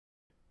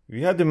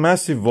We had a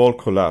massive wall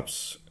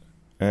collapse,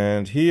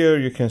 and here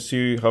you can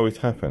see how it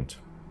happened.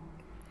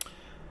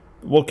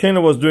 The volcano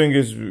was doing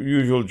its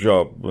usual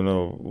job.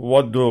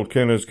 What the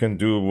volcanoes can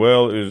do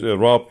well is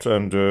erupt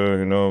and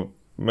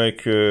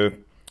make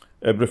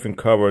everything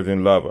covered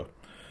in lava.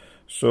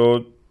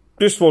 So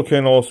this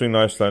volcano also in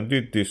Iceland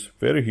did this,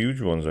 very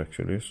huge ones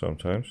actually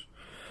sometimes,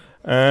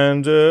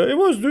 and it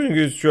was doing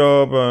its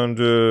job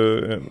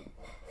and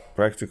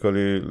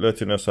practically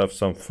letting us have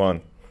some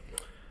fun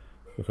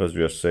because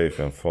we are safe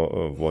and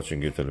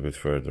watching it a little bit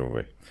further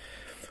away.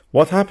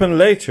 What happened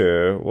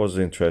later was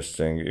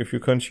interesting. If you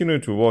continue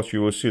to watch,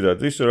 you will see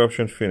that this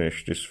eruption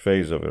finished, this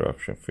phase of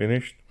eruption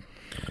finished.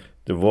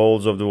 The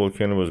walls of the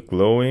volcano was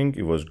glowing,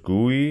 it was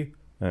gooey,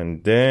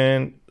 and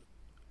then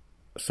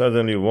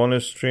suddenly one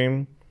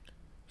stream,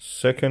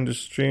 second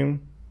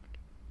stream,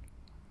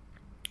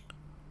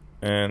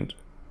 and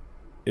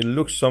it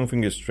looks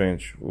something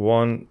strange.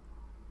 One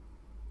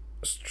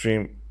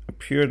stream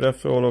appeared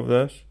after all of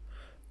that,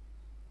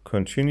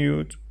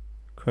 continued.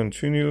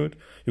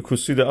 You could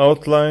see the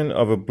outline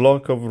of a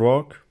block of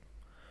rock,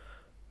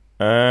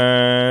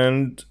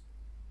 and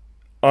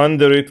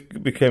under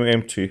it became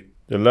empty.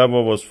 The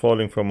lava was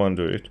falling from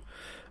under it,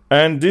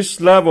 and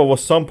this lava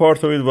was, some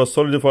part of it was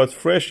solidified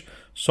fresh,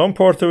 some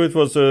part of it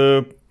was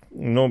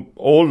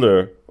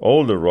older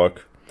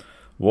rock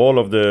wall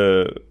of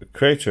the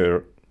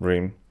crater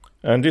rim,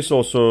 and this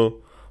also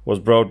was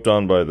brought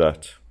down by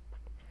that.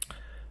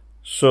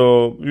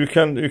 So you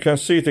can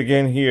see it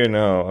again here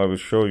now. I will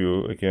show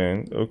you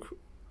again. Look,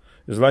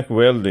 it's like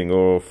welding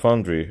or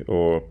foundry,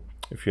 or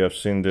if you have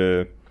seen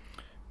the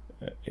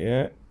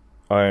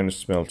iron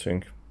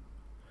smelting.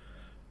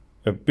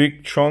 A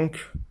big chunk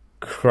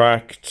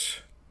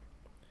cracked.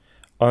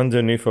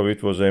 Underneath of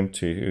it was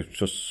empty. It was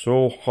just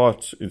so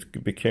hot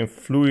it became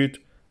fluid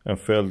and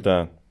fell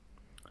down.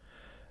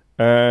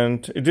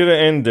 And it didn't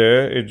end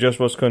there. It just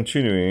was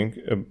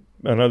continuing.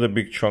 Another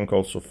big chunk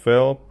also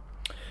fell.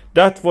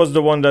 That was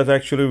the one that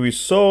actually we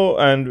saw,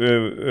 and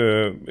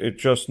it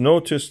just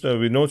noticed.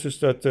 We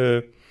noticed that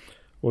the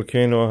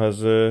volcano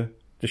has the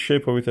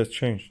shape of it has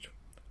changed.